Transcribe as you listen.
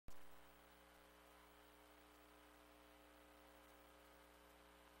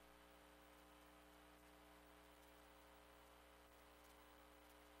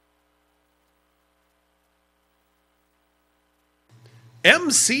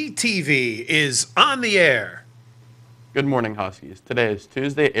MCTV is on the air. Good morning, Huskies. Today is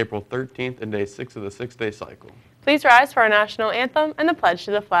Tuesday, April 13th, and day 6 of the 6-day cycle. Please rise for our national anthem and the pledge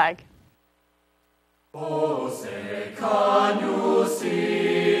to the flag. Oh, say, can you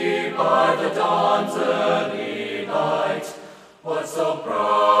see by the dawn's early light what so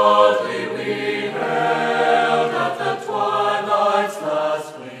proudly we hailed at the twilight's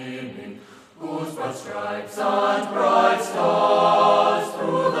last gleaming, whose broad stripes and bright stars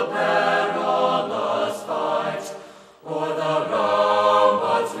through the perilous fight o'er the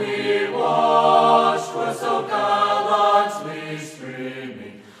ramparts we watched were so gallantly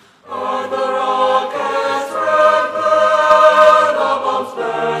streaming, and the rockets red glare, the bombs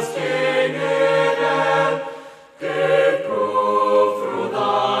bursting in air, gave proof through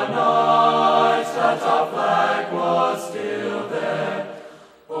the night that our flag was still there.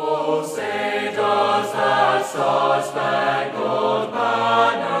 Oh, say does that star-spangled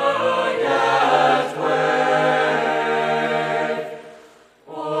banner yet wave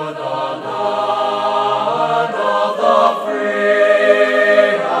o'er the land of the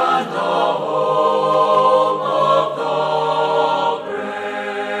free and the home of the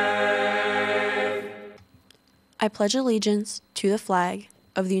brave? I pledge allegiance to the flag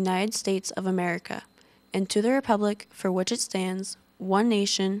of the United States of America and to the republic for which it stands, one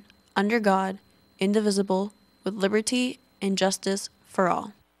nation, under God, indivisible, with liberty and justice for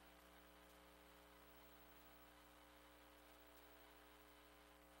all.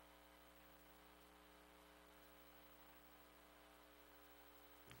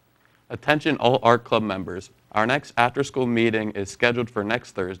 Attention all art club members. Our next after-school meeting is scheduled for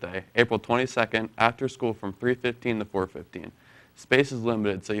next Thursday, April 22nd, after school from 3:15 to 4:15. Space is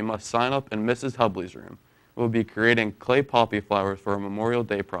limited, so you must sign up in Mrs. Hubley's room. We'll be creating clay poppy flowers for a Memorial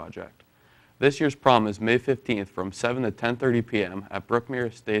Day project. This year's prom is May 15th from 7 to 10:30 p.m. at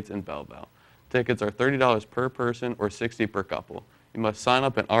Brookmere Estates in Belleville. Tickets are $30 per person or $60 per couple. You must sign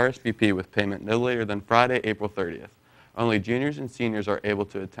up and RSVP with payment no later than Friday, April 30th. Only juniors and seniors are able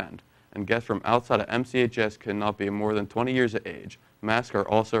to attend, and guests from outside of MCHS cannot be more than 20 years of age. Masks are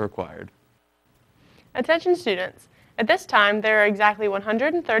also required. Attention students. At this time, there are exactly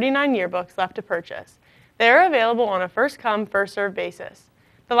 139 yearbooks left to purchase. They are available on a first-come, first-served basis.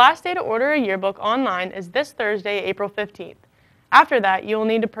 The last day to order a yearbook online is this Thursday, April 15th. After that, you will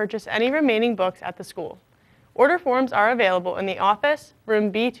need to purchase any remaining books at the school. Order forms are available in the office,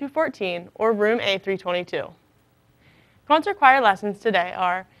 room B214, or room A322. Concert choir lessons today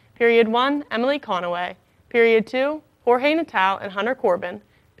are Period 1, Emily Conaway, Period 2, Jorge Natal and Hunter Corbin,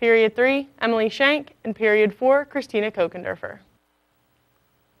 Period 3, Emily Shank, and Period 4, Christina Kokendorfer.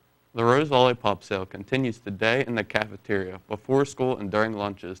 The Rose Lollipop sale continues today in the cafeteria, before school and during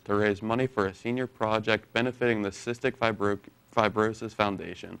lunches, to raise money for a senior project benefiting the Cystic Fibrosis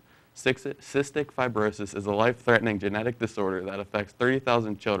Foundation. Cystic fibrosis is a life-threatening genetic disorder that affects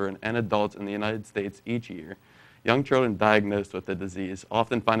 30,000 children and adults in the United States each year. Young children diagnosed with the disease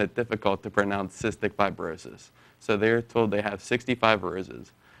often find it difficult to pronounce cystic fibrosis, so they are told they have 65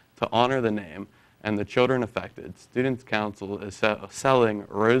 roses. To honor the name and the children affected, Students' Council is selling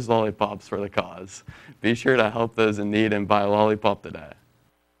rose lollipops for the cause. Be sure to help those in need and buy a lollipop today.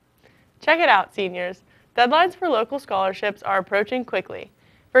 Check it out, seniors. Deadlines for local scholarships are approaching quickly.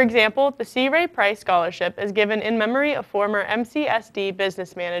 For example, the C. Ray Price Scholarship is given in memory of former MCSD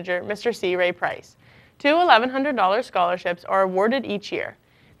business manager, Mr. C. Ray Price. Two $1,100 scholarships are awarded each year.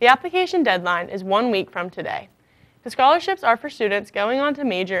 The application deadline is 1 week from today. The scholarships are for students going on to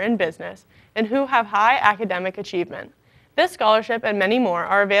major in business and who have high academic achievement. This scholarship and many more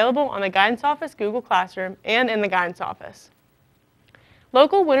are available on the Guidance Office Google Classroom and in the Guidance Office.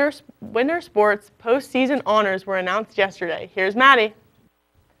 Local winter sports postseason honors were announced yesterday. Here's Maddie.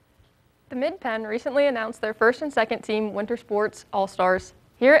 The Mid-Penn recently announced their first and second team winter sports all-stars.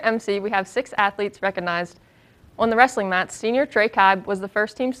 Here at MC, we have 6 athletes recognized. On the wrestling mats, senior Trey Kibe was the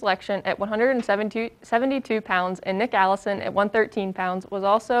first team selection at 172 pounds, and Nick Allison at 113 pounds was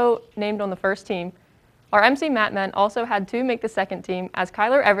also named on the first team. Our MC mat men also had 2 make the second team, as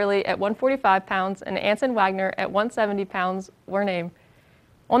Kyler Everly at 145 pounds and Anson Wagner at 170 pounds were named.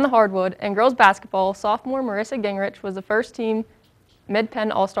 On the hardwood, and girls basketball, sophomore Marissa Gingrich was the first team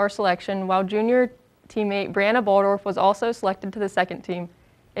Mid-Penn All-Star selection, while junior teammate Brianna Baldorf was also selected to the second team.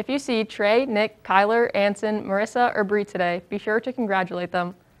 If you see Trey, Nick, Kyler, Anson, Marissa, or Bree today, be sure to congratulate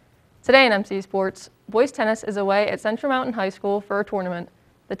them. Today in MC Sports, boys tennis is away at Central Mountain High School for a tournament.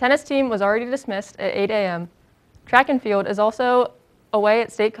 The tennis team was already dismissed at 8 a.m. Track and field is also away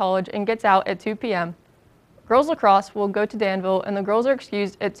at State College and gets out at 2 p.m. Girls lacrosse will go to Danville, and the girls are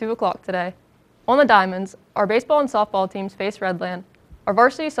excused at 2 o'clock today. On the diamonds, our baseball and softball teams face Redland. Our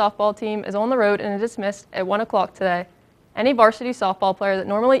varsity softball team is on the road and is dismissed at 1 o'clock today. Any varsity softball player that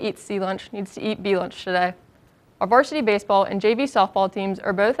normally eats C lunch needs to eat B lunch today. Our varsity baseball and JV softball teams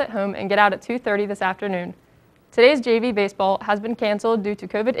are both at home and get out at 2:30 this afternoon. Today's JV baseball has been canceled due to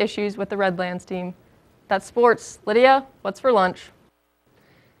COVID issues with the Redlands team. That's sports. Lydia, what's for lunch?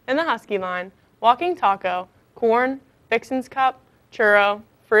 In the Husky line, walking taco, corn, Vixen's cup, churro,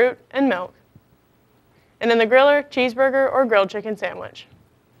 fruit, and milk. And in the griller, cheeseburger or grilled chicken sandwich.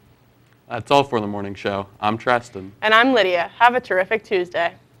 That's all for the morning show. I'm Treston. And I'm Lydia. Have a terrific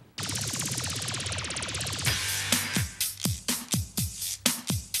Tuesday.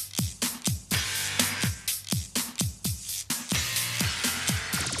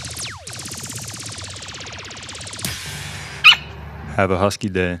 Have a Husky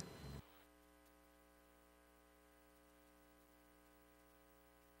day.